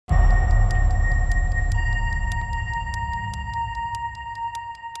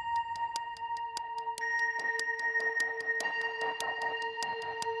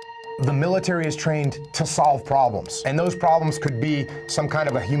The military is trained to solve problems, and those problems could be some kind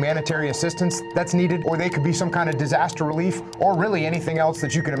of a humanitarian assistance that's needed, or they could be some kind of disaster relief, or really anything else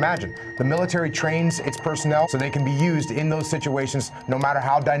that you can imagine. The military trains its personnel so they can be used in those situations. No matter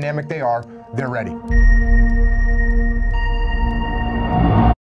how dynamic they are, they're ready.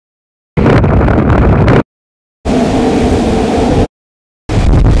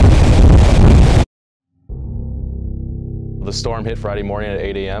 The storm hit Friday morning at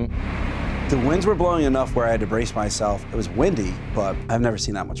 8 a.m. The winds were blowing enough where I had to brace myself. It was windy, but I've never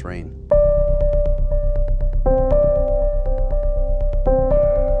seen that much rain.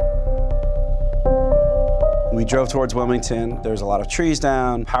 We drove towards Wilmington. There was a lot of trees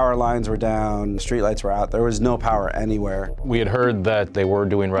down, power lines were down, streetlights were out. There was no power anywhere. We had heard that they were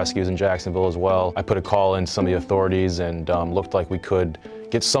doing rescues in Jacksonville as well. I put a call in some of the authorities and looked like we could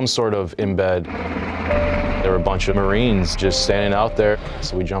get some sort of embed. There were a bunch of Marines just standing out there,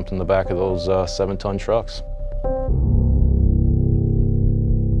 so we jumped in the back of those 7-ton trucks.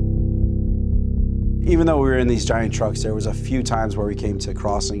 Even though we were in these giant trucks, there was a few times where we came to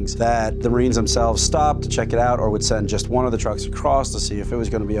crossings that the Marines themselves stopped to check it out or would send just one of the trucks across to see if it was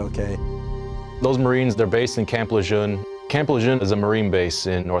going to be okay. Those Marines, they're based in Camp Lejeune. Camp Lejeune is a Marine base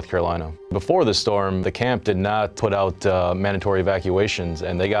in North Carolina. Before the storm, the camp did not put out mandatory evacuations,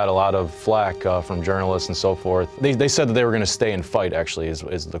 and they got a lot of flack from journalists and so forth. They said that they were going to stay and fight, actually,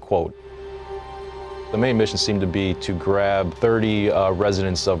 is the quote. The main mission seemed to be to grab 30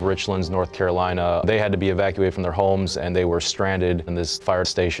 residents of Richlands, North Carolina. They had to be evacuated from their homes, and they were stranded in this fire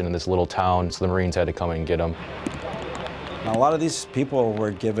station in this little town, so the Marines had to come in and get them. Now, a lot of these people were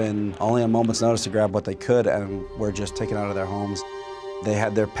given only a moment's notice to grab what they could and were just taken out of their homes. They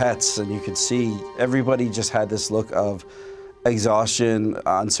had their pets, and you could see everybody just had this look of exhaustion,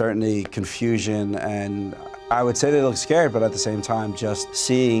 uncertainty, confusion, and I would say they looked scared, but at the same time, just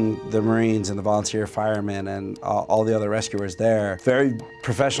seeing the Marines and the volunteer firemen and all the other rescuers there, very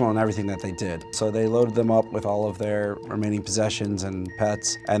professional in everything that they did. So they loaded them up with all of their remaining possessions and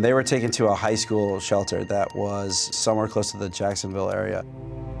pets, and they were taken to a high school shelter that was somewhere close to the Jacksonville area.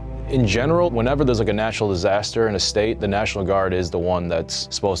 In general, whenever there's like a natural disaster in a state, the National Guard is the one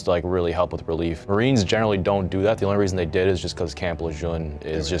that's supposed to like really help with relief. Marines generally don't do that. The only reason they did is just because Camp Lejeune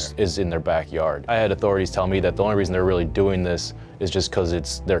is in their backyard. I had authorities tell me that the only reason they're really doing this is just because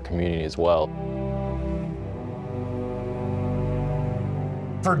it's their community as well.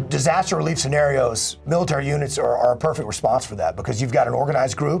 For disaster relief scenarios, military units are a perfect response for that because you've got an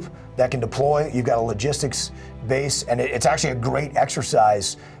organized group that can deploy, you've got a logistics base, and it's actually a great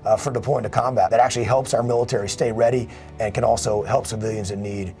exercise for deploying to combat that actually helps our military stay ready and can also help civilians in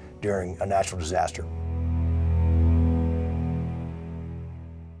need during a natural disaster.